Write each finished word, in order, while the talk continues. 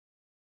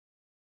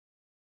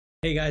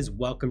Hey guys,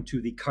 welcome to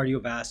the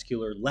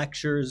cardiovascular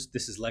lectures.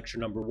 This is lecture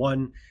number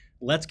 1.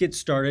 Let's get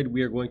started.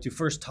 We are going to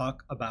first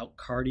talk about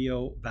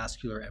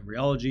cardiovascular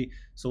embryology.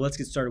 So let's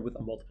get started with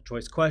a multiple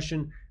choice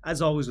question.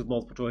 As always with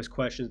multiple choice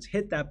questions,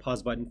 hit that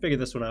pause button, figure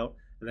this one out,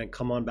 and then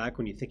come on back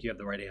when you think you have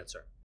the right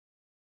answer.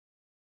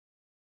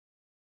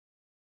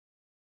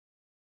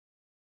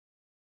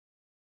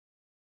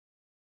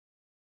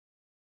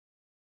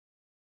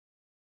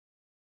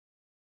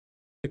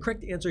 The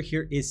correct answer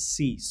here is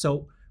C.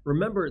 So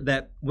remember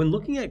that when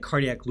looking at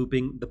cardiac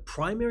looping, the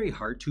primary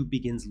heart tube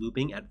begins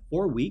looping at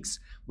 4 weeks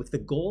with the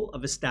goal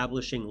of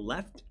establishing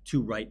left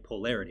to right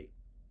polarity.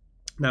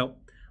 Now,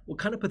 what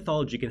kind of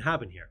pathology can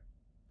happen here?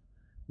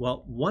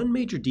 Well, one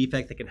major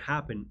defect that can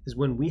happen is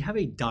when we have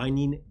a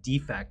dyning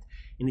defect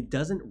and it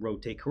doesn't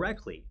rotate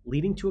correctly,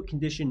 leading to a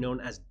condition known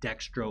as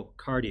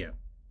dextrocardia.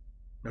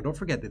 Now, don't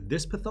forget that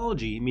this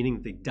pathology,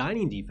 meaning the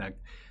dyning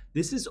defect,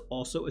 this is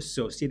also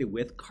associated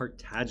with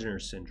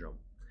Cartagener syndrome.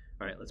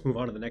 All right, let's move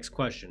on to the next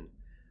question.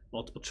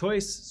 Multiple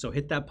choice, so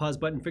hit that pause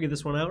button, figure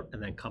this one out,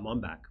 and then come on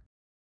back.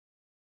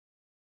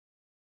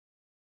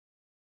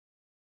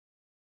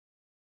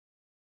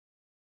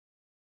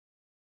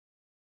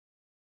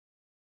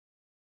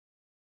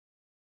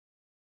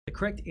 The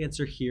correct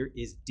answer here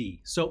is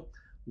D. So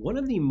one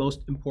of the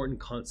most important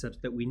concepts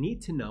that we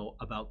need to know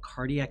about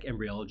cardiac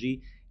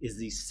embryology is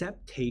the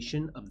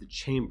septation of the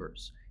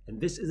chambers. And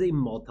this is a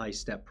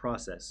multi-step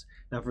process.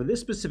 Now for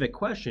this specific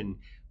question,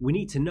 we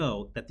need to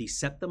know that the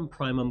septum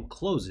primum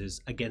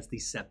closes against the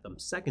septum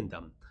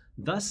secundum,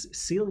 thus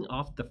sealing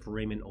off the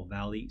foramen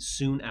ovale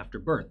soon after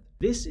birth.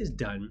 This is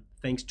done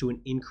thanks to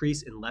an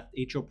increase in left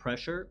atrial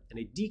pressure and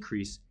a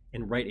decrease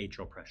in right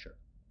atrial pressure.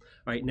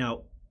 All right,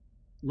 now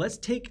let's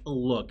take a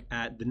look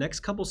at the next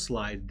couple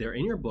slides. They're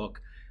in your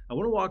book. I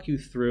want to walk you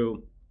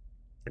through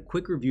a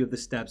quick review of the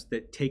steps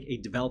that take a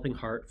developing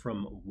heart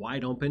from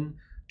wide open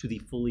to the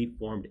fully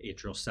formed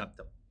atrial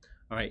septum.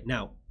 All right,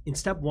 now in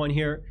step 1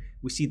 here,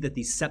 we see that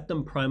the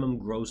septum primum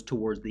grows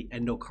towards the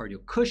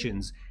endocardial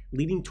cushions,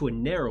 leading to a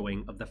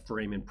narrowing of the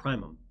foramen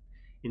primum.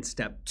 In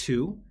step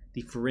 2,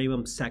 the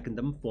foramen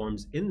secundum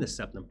forms in the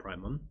septum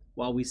primum,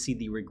 while we see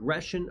the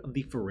regression of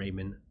the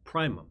foramen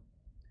primum.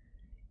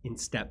 In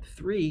step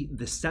 3,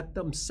 the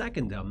septum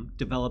secundum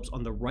develops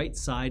on the right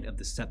side of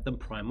the septum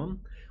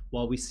primum,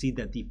 while we see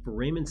that the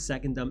foramen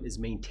secundum is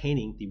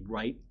maintaining the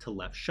right to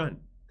left shunt.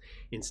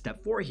 In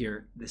step 4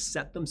 here, the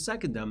septum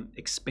secundum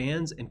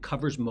expands and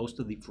covers most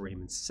of the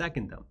foramen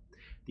secundum.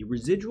 The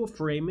residual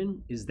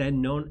foramen is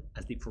then known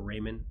as the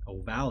foramen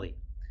ovale.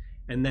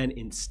 And then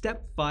in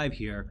step 5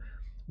 here,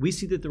 we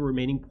see that the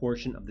remaining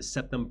portion of the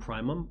septum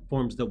primum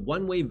forms the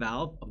one-way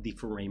valve of the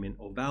foramen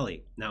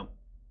ovale. Now,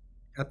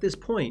 at this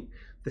point,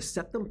 the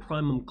septum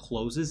primum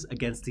closes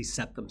against the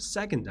septum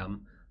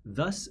secundum,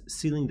 thus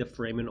sealing the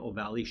foramen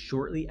ovale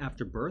shortly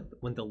after birth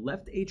when the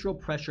left atrial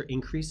pressure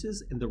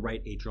increases and the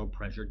right atrial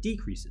pressure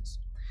decreases.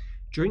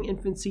 During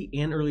infancy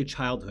and early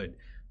childhood,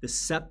 the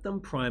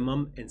septum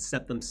primum and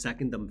septum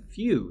secundum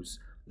fuse,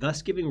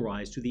 thus giving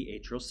rise to the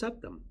atrial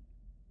septum.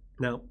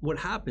 Now, what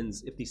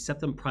happens if the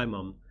septum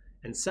primum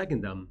and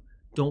secundum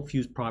don't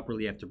fuse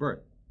properly after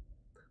birth?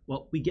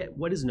 Well, we get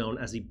what is known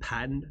as the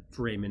patent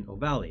foramen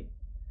ovale.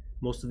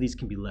 Most of these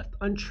can be left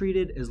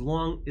untreated as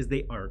long as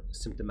they aren't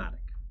symptomatic.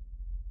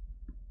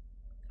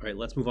 All right,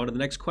 let's move on to the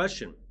next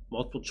question.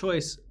 Multiple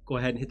choice, go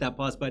ahead and hit that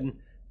pause button,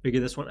 figure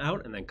this one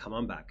out, and then come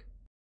on back.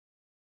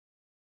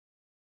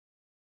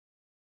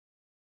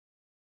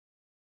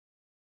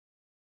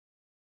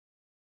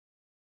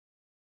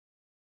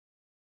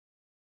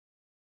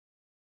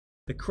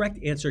 The correct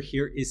answer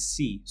here is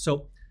C.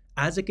 So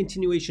as a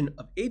continuation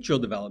of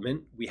atrial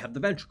development, we have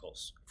the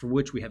ventricles, for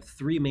which we have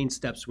 3 main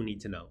steps we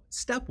need to know.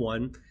 Step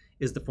 1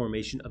 is the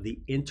formation of the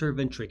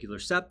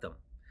interventricular septum.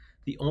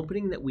 The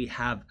opening that we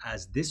have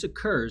as this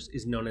occurs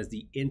is known as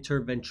the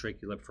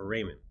interventricular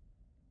foramen.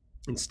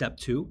 In step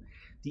 2,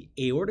 the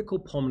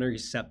aortical pulmonary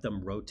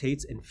septum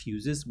rotates and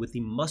fuses with the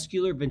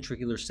muscular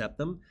ventricular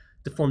septum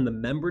to form the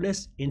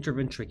membranous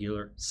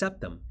interventricular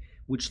septum,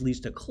 which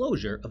leads to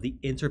closure of the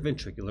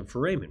interventricular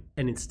foramen.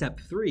 And in step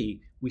 3,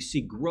 we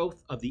see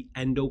growth of the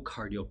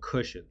endocardial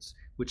cushions,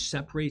 which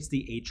separates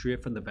the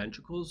atria from the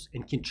ventricles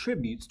and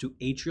contributes to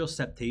atrial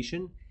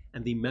septation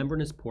and the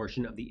membranous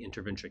portion of the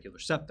interventricular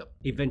septum.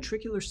 A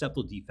ventricular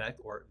septal defect,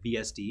 or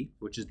VSD,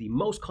 which is the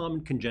most common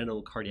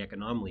congenital cardiac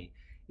anomaly,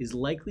 is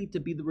likely to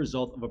be the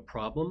result of a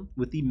problem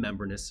with the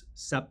membranous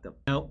septum.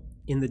 Now,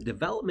 in the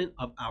development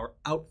of our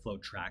outflow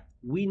tract,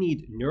 we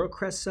need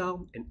neurocrest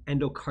cell and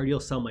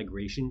endocardial cell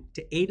migration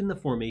to aid in the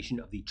formation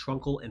of the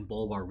truncal and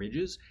bulbar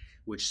ridges,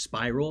 which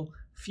spiral,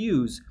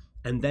 fuse,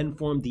 and then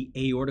form the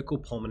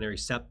aortical pulmonary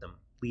septum,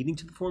 leading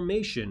to the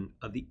formation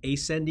of the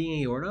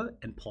ascending aorta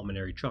and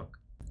pulmonary trunk.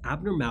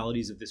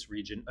 Abnormalities of this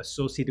region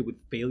associated with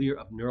failure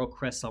of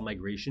neurocrest cell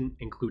migration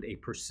include a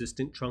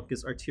persistent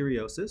truncus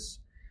arteriosus,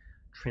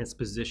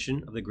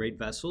 transposition of the great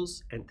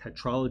vessels, and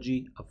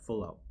tetralogy of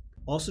Fallot.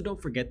 Also,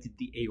 don't forget that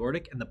the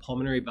aortic and the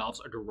pulmonary valves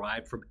are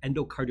derived from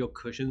endocardial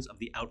cushions of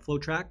the outflow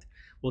tract,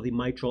 while the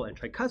mitral and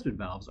tricuspid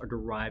valves are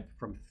derived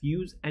from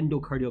fused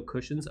endocardial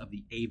cushions of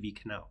the AV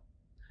canal.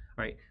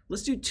 All right,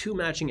 let's do two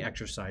matching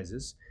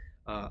exercises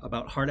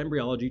about heart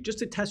embryology just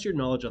to test your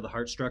knowledge of the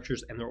heart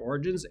structures and their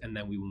origins, and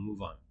then we will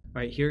move on.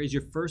 All right, here is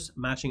your first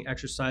matching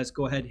exercise.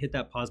 Go ahead, hit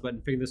that pause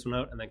button, figure this one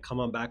out, and then come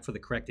on back for the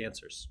correct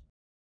answers.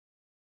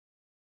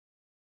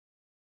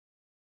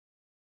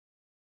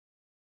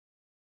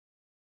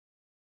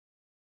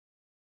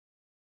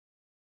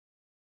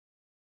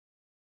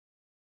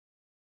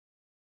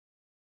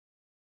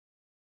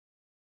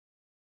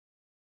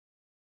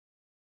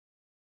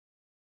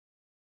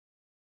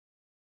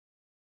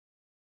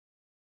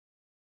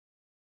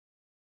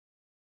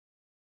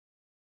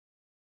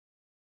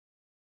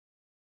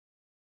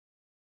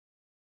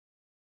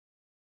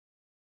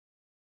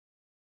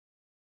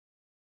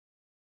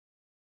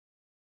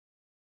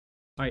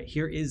 All right,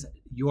 here is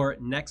your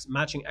next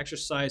matching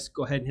exercise.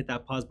 Go ahead and hit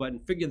that pause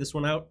button, figure this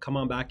one out, come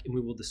on back, and we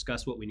will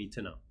discuss what we need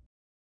to know.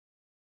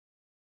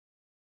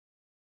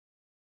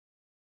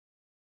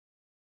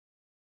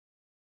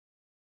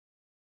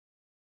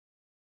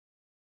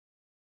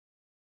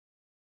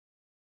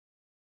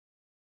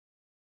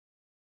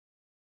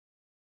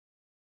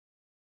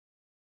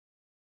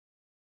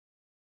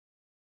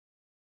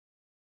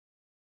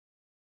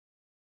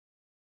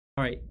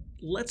 All right,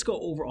 let's go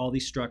over all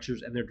these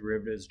structures and their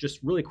derivatives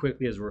just really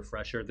quickly as a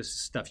refresher. This is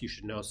stuff you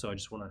should know, so I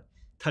just want to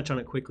touch on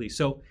it quickly.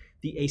 So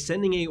the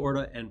ascending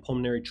aorta and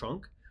pulmonary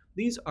trunk,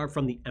 these are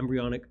from the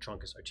embryonic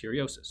truncus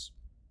arteriosus.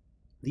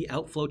 The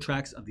outflow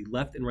tracts of the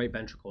left and right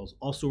ventricles,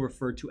 also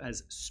referred to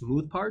as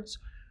smooth parts,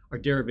 are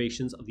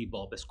derivations of the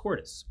bulbus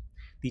cordis.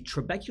 The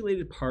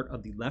trabeculated part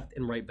of the left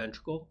and right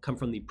ventricle come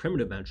from the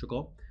primitive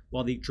ventricle,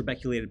 while the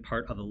trabeculated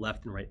part of the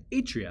left and right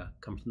atria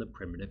come from the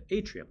primitive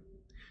atrium.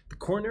 The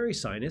coronary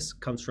sinus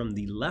comes from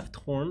the left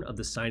horn of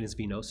the sinus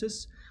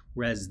venosus,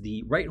 whereas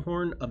the right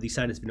horn of the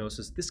sinus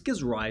venosus, this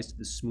gives rise to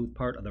the smooth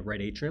part of the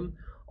right atrium,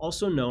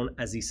 also known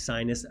as the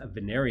sinus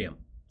venereum.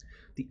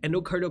 The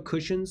endocardial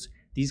cushions,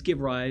 these give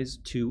rise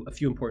to a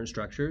few important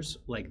structures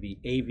like the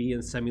AV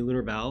and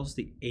semilunar valves,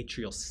 the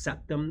atrial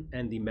septum,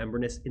 and the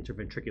membranous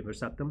interventricular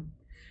septum.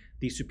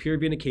 The superior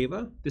vena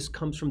cava, this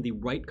comes from the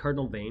right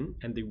cardinal vein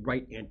and the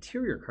right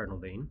anterior cardinal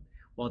vein,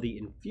 while the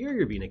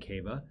inferior vena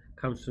cava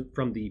comes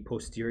from the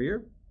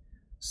posterior,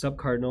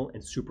 subcardinal,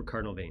 and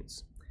supracardinal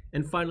veins.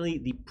 And finally,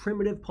 the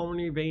primitive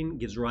pulmonary vein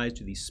gives rise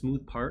to the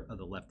smooth part of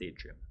the left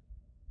atrium.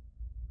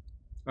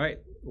 All right,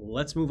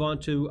 let's move on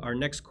to our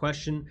next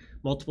question.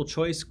 Multiple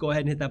choice. Go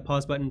ahead and hit that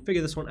pause button,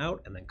 figure this one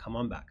out, and then come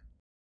on back.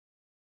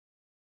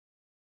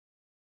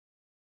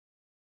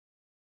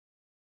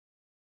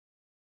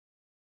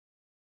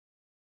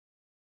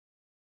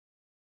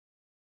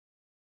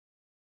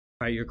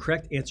 All right, your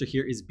correct answer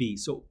here is B.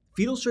 So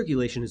fetal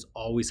circulation is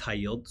always high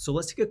yield. So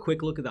let's take a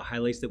quick look at the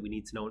highlights that we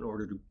need to know in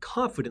order to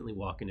confidently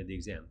walk into the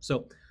exam.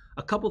 So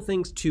a couple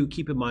things to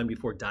keep in mind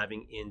before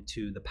diving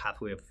into the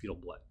pathway of fetal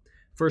blood.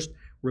 First,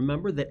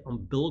 remember that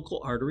umbilical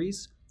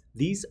arteries,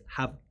 these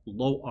have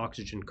low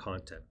oxygen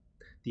content.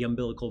 The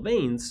umbilical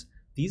veins,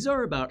 these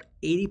are about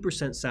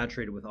 80%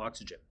 saturated with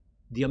oxygen.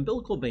 The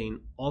umbilical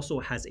vein also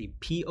has a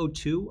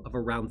PO2 of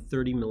around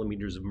 30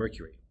 millimeters of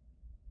mercury.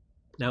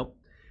 Now,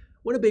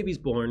 when a baby's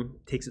born,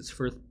 takes its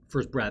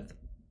first breath,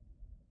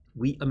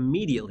 we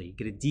immediately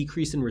get a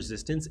decrease in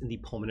resistance in the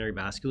pulmonary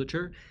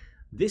vasculature.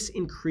 This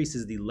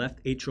increases the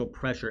left atrial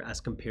pressure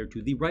as compared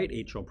to the right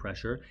atrial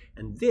pressure,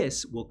 and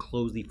this will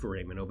close the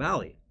foramen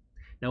ovale.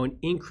 Now, an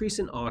increase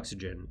in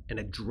oxygen and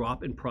a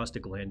drop in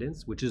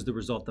prostaglandins, which is the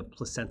result of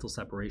placental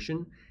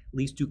separation,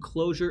 leads to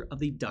closure of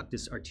the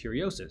ductus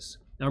arteriosus.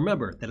 Now,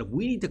 remember that if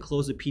we need to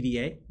close a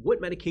PDA,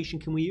 what medication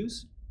can we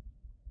use?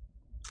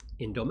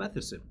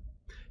 Indomethacin.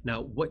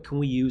 Now, what can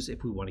we use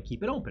if we want to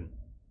keep it open?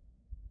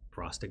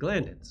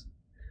 Prostaglandins.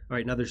 All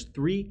right, now there's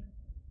three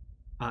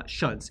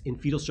shunts in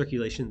fetal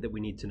circulation that we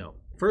need to know.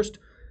 First,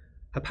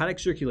 hepatic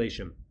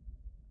circulation.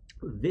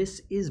 This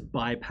is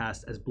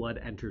bypassed as blood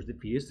enters the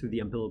fetus through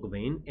the umbilical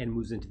vein and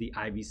moves into the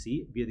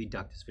IVC via the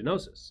ductus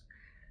venosus.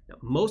 Now,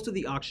 most of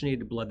the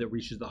oxygenated blood that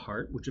reaches the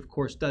heart, which of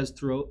course does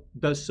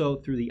so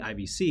through the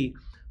IVC,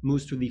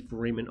 moves through the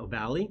foramen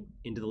ovale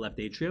into the left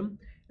atrium.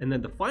 And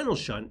then the final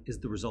shunt is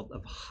the result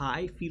of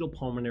high fetal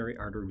pulmonary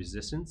artery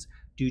resistance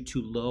due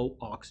to low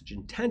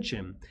oxygen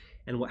tension.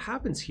 And what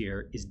happens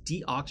here is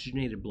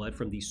deoxygenated blood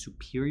from the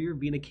superior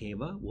vena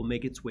cava will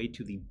make its way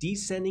to the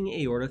descending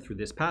aorta through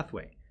this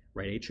pathway.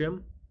 Right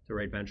atrium, the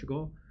right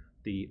ventricle,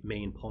 the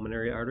main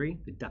pulmonary artery,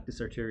 the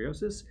ductus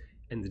arteriosus,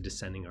 and the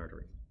descending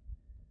artery.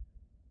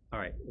 All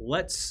right,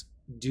 let's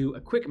do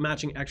a quick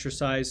matching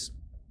exercise.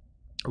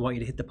 I want you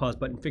to hit the pause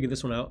button, figure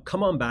this one out,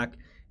 come on back,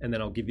 and then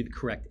I'll give you the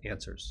correct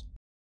answers.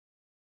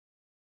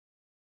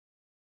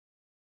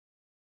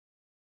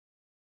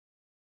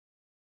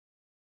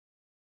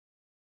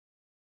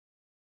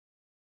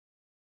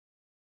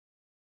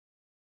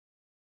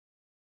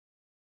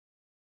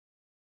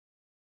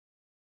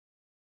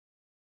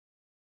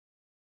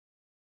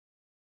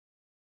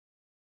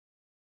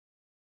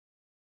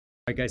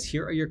 All right, guys,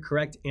 here are your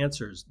correct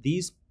answers.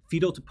 These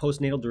fetal to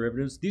postnatal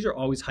derivatives, these are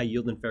always high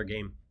yield and fair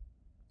game.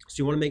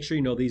 So you want to make sure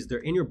you know these. They're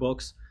in your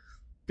books.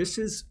 This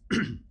is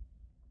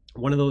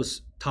one of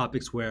those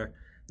topics where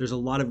there's a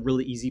lot of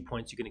really easy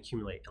points you can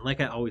accumulate. And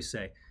like I always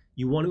say,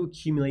 you want to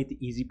accumulate the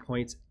easy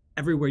points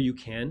everywhere you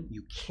can.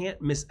 You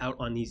can't miss out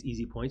on these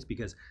easy points,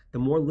 because the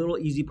more little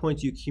easy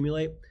points you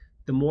accumulate,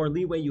 the more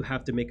leeway you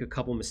have to make a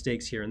couple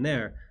mistakes here and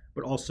there,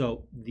 but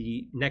also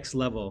the next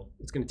level,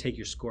 it's going to take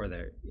your score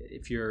there.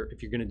 If you're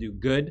going to do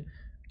good,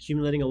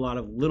 accumulating a lot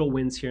of little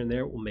wins here and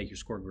there will make your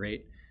score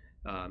great.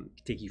 It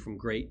could take you from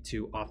great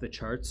to off the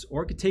charts,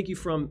 or it could take you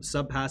from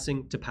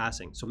sub-passing to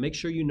passing. So make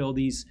sure you know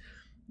these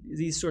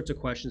sorts of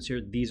questions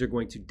here. These are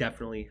going to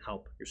definitely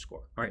help your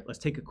score. All right, let's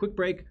take a quick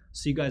break.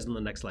 See you guys in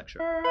the next lecture.